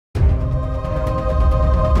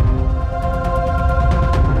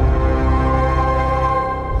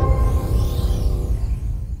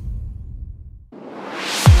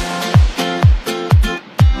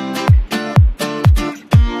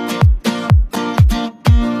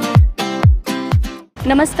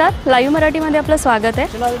नमस्कार, लाईव्ह मराठीमध्ये आपलं स्वागत आहे।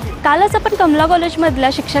 कालच आपण कमला कॉलेजमधल्या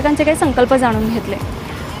शिक्षकांचे काही संकल्प जाणून घेतले।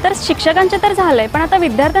 तर शिक्षकांचे तर झाले, पण आता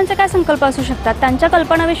विद्यार्थ्यांचे काय संकल्प असू शकतात, त्यांच्या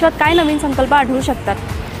कल्पना विश्वात काय नवीन संकल्प आढळू शकतात,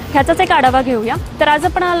 ह्याचाच एक आढावा घेऊया। तर आज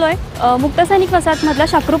आपण आलोय मुक्त सैनिक वसाहतमधल्या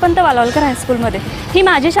शाकृपंत वलकर हायस्कूलमध्ये। ही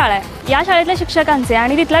माझी शाळा आहे। या शाळेतल्या शिक्षकांचे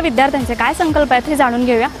आणि तिथल्या विद्यार्थ्यांचे काय संकल्प आहेत हे जाणून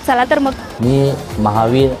घेऊया। चला तर मग। मी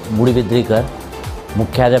महावीर मुडबिद्रीकर,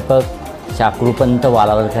 मुख्याध्यापक शाकृपंत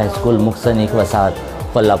वलकर हायस्कूल मुक्त सैनिक वसाहत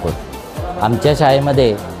कोल्हापूर। आमच्या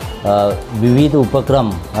शाळेमध्ये विविध उपक्रम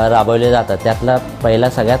राबवले जातात। त्यातला पहिला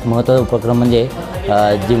सगळ्यात महत्त्वाचा उपक्रम म्हणजे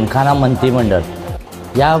जिमखाना मंत्रिमंडळ।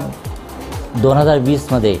 या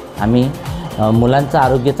 2020मध्ये आम्ही मुलांचं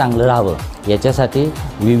आरोग्य चांगलं राहावं याच्यासाठी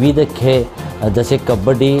विविध खेळ जसे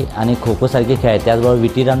कबड्डी आणि खो खोसारखे खेळ आहेत, त्याचबरोबर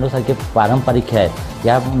विटीदांडूसारखे पारंपरिक खेळ आहेत,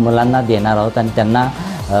 या मुलांना देणार आहोत आणि त्यांना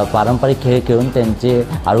पारंपरिक खेळ खेळून त्यांचे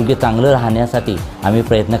आरोग्य चांगलं राहण्यासाठी आम्ही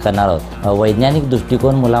प्रयत्न करणार आहोत। वैज्ञानिक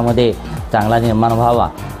दृष्टिकोन मुलामध्ये चांगला निर्माण व्हावा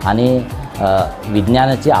आणि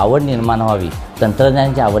विज्ञानाची आवड निर्माण व्हावी,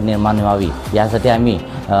 तंत्रज्ञानाची आवड निर्माण व्हावी यासाठी आम्ही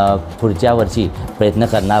पुढच्या वर्षी प्रयत्न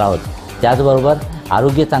करणार आहोत। त्याचबरोबर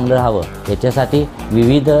आरोग्य चांगलं राहावं याच्यासाठी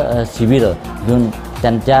विविध शिबिरं घेऊन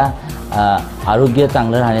त्यांच्या आरोग्य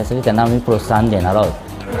चांगलं राहण्यासाठी त्यांना आम्ही प्रोत्साहन देणार आहोत।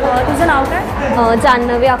 तुझं नाव काय?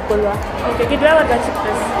 जान्हवी अकोलवा। ओके, कितव्या वर्गात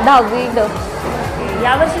शिकतेस? 10वी ड।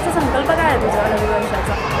 या वर्षीचा संकल्प काय आहे तुझा नवीन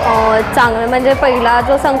वर्षाचा? चांगलं म्हणजे पहिला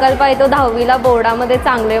जो संकल्प आहे तो 10वीला बोर्डामध्ये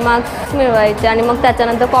चांगले मार्क्स मिळवायचे आणि मग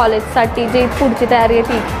त्याच्यानंतर कॉलेजसाठी जी पुढची तयारी आहे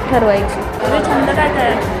ती ठरवायची। तुझे छंद काय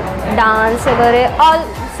काय? डान्स वगैरे ऑल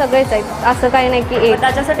सगळेच आहेत, असं काही नाही की एक।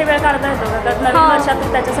 त्याच्यासाठी वेळ काढता येतो का? नवीन वर्षात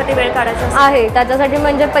त्याच्यासाठी वेळ काढायचा आहे। त्याच्यासाठी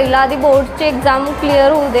म्हणजे पहिला आधी बोर्डची एक्झाम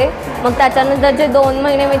क्लिअर होऊ दे, मग त्याच्यानंतर जे 2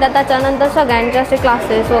 महिने मिळतात त्याच्यानंतर सगळ्यांचे असे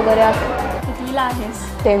क्लासेस वगैरे असतात। कितवीला आहेस?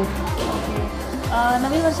 10th।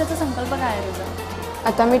 नवीन वर्षाचा संकल्प काय आहे तुझा?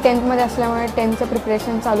 आता मी 10thमध्ये असल्यामुळे 10thचं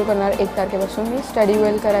प्रिपरेशन चालू करणार 1 तारखेपासून। मी स्टडी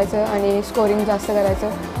वेल करायचं आणि स्कोरिंग जास्त करायचं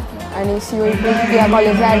आणि COET या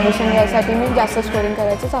कॉलेजला ॲडमिशन घ्यायसाठी मी जास्त स्कोरिंग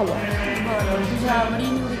करायचं चालू आहे। तुझ्या आवडी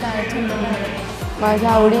निवडी काय आहेत? माझ्या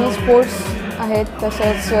आवडी स्पोर्ट्स आहेत,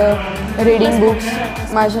 तसेच रीडिंग बुक्स,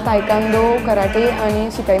 माझं तायकांदो, कराटे आणि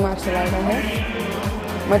शिकाई मार्शल आर्ट आहे।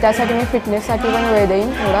 मग त्यासाठी मी फिटनेससाठी पण वेळ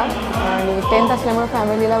देईन थोडा, आणि 10th असल्यामुळे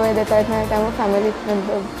फॅमिलीला वेळ देता येत नाही, त्यामुळे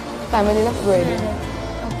फॅमिलीला वेळ देईन।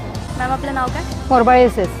 मॅम, आपलं नाव काय? मोरबाळे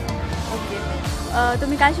SS। ओके,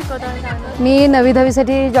 तुम्ही काय शिकवता? मी 9वी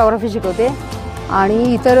 10वीसाठी जॉग्राफी शिकवते आणि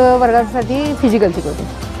इतर वर्गासाठी फिजिकल शिकवते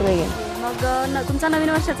सगळे। मग तुमचा नवीन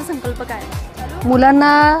वर्षाचा संकल्प काय आहे?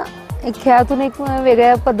 मुलांना एक खेळातून एक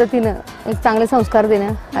वेगळ्या पद्धतीनं एक चांगले संस्कार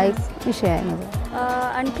देणं हा एक विषय आहे माझा।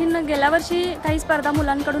 आणखीन गेल्या वर्षी काही स्पर्धा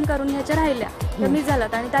मुलांकडून करून घ्यायच्या राहिल्या, तर मिस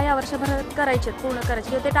झाल्यात आणि त्या या वर्षभरात करायचे, पूर्ण करायचे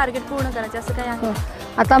किंवा ते टार्गेट पूर्ण करायचे, असं काही आहे?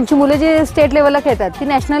 आता आमची मुलं जे स्टेट लेवलला खेळतात ती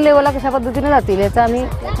नॅशनल लेवलला कशा पद्धतीने जातील याचा आम्ही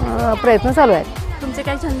प्रयत्न चालू आहे। तुमचे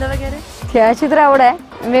काही छंद वगैरे? खेळाची तर आवड आहे,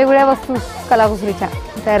 वेगवेगळ्या वस्तू कलाकुसरीच्या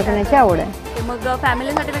तयार करण्याची आवड आहे। मग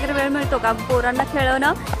फॅमिलीसाठी वगैरे वेळ मिळतो का? पोरांना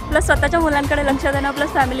खेळवणं प्लस स्वतःच्या मुलांकडे लक्ष देणं प्लस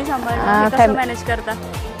फॅमिली सांभाळणं, कसं मॅनेज करता?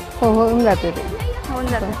 हो, होऊन जाते ते, होऊन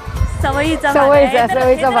जातं। सवयीचा भाग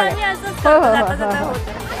आहे।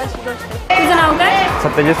 तुझं नाव काय?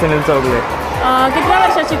 सत्यजित सुनील चौगले। कितव्या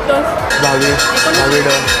वर्षात शिकतोस? 10वी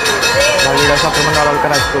शाकृपंत वलकर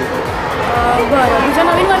हायस्कूल। बरं, तुझ्या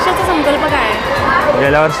नवीन वर्षाचा संकल्प काय आहे?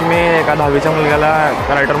 गेल्या वर्षी मी एका 10वीच्या मुलग्याला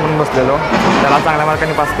रायटर म्हणून बसलेलो, त्याला चांगल्या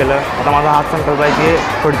मार्कांनी पास केलं। आता माझा हाच संकल्प आहे की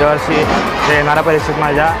पुढच्या वर्षी येणाऱ्या परीक्षेत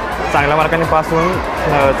माझ्या चांगल्या मार्कांनी पास होऊन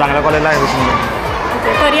चांगल्या कॉलेजला ॲडमिशन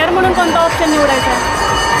घेईन। करिअर म्हणून कोणता ऑप्शन निवडायचा?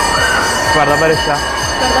 स्पर्धा परीक्षा।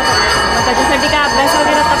 मग त्याच्यासाठी काय अभ्यास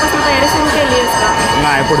वगैरे आतापासून तयारी सुरू केली आहेस का?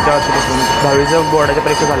 नाही, पुढच्या वर्षीपासून 10वीच्या बोर्डाच्या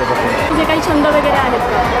परीक्षा झाल्यापासून। तुझे काही छंद वगैरे आहेत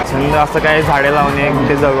का? छंद असं काही झाडे लावणे,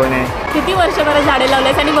 गुंठे जगवणे। किती वर्षभर झाडे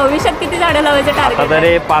लावलेस आणि भविष्यात किती झाडे लावायचे आता टार्गेट?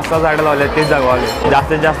 तरी 5-6 झाडं लावले, ते जगवावे,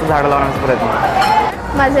 जास्तीत जास्त झाडं लावण्याचा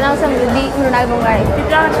प्रयत्न। माझं नाव समृद्धी मृणाल बोंगाळे।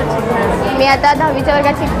 कितव्या वर्षात शिकतेस? मी आता 10वीच्या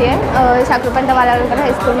वर्गात शिकते शाकृपंत वलकर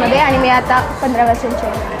हायस्कूलमध्ये आणि मी आता 15 वर्षांची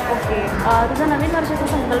आहे। ओके, तुझा नवीन वर्षाचा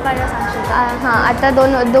संकल्प आहे का, सांगशील का? हां, आता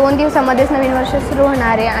दोन दिवसामध्येच नवीन वर्ष सुरू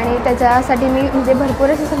होणार आहे आणि त्याच्यासाठी मी म्हणजे भरपूर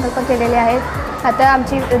असे संकल्प केलेले आहेत। आता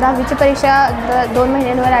आमची 10वीची परीक्षा 2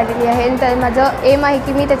 महिन्यांवर आलेली आहे, तर माझं एम आहे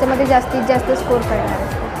की मी त्याच्यामध्ये जास्तीत जास्त स्कोर करणार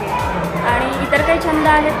आहे। ओके, आणि इतर काही छंद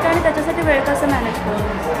आहेत का आणि त्याच्यासाठी वेळ कसं मॅनेज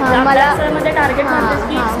करतो? मला टार्गेट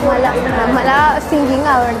मला सिंगिंग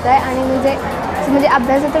आवडतं आहे आणि म्हणजे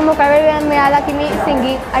अभ्यासातून मोकळा वेळ मिळाला की मी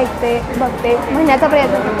सिंगिंग ऐकते, बघते, म्हणण्याचा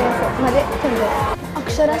प्रयत्न करते, असं म्हणजे छंद।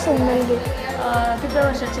 अक्षरा सोमनगे। किती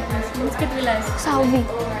वर्षाची? मीन्स कितवीला आहेस? 6वी।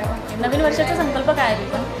 नवीन वर्षाचा संकल्प काय आहे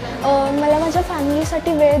तुझा? मला माझ्या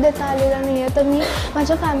फॅमिलीसाठी वेळ देता आलेला नाही आहे, तर मी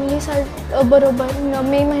माझ्या बरोबर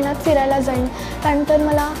मे महिन्यात फिरायला जाईन. त्यानंतर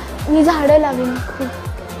मी झाडं लावीन.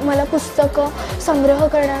 खूप मला पुस्तकं संग्रह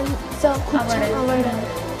करण्याचं खूप आवड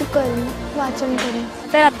आहे. ते करेन, वाचन करेन.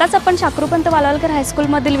 तर आत्ताच आपण शाकृपंत वालावलकर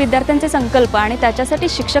हायस्कूलमधील विद्यार्थ्यांचे संकल्प आणि त्याच्यासाठी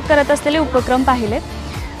शिक्षक करत असलेले उपक्रम पाहिलेत.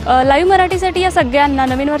 लाईव्ह मराठीसाठी या सगळ्यांना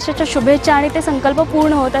नवीन वर्षाच्या शुभेच्छा आणि ते संकल्प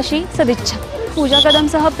पूर्ण होत अशी सदिच्छा. पूजा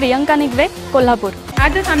कदमसह प्रियंका निगवे, कोल्हापूर.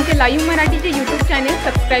 आजच आमचे लाईव्ह मराठीचे यूट्यूब चॅनेल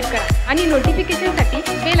सबस्क्राईब करा आणि नोटिफिकेशनसाठी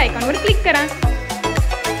बेल आयकॉनवर क्लिक करा.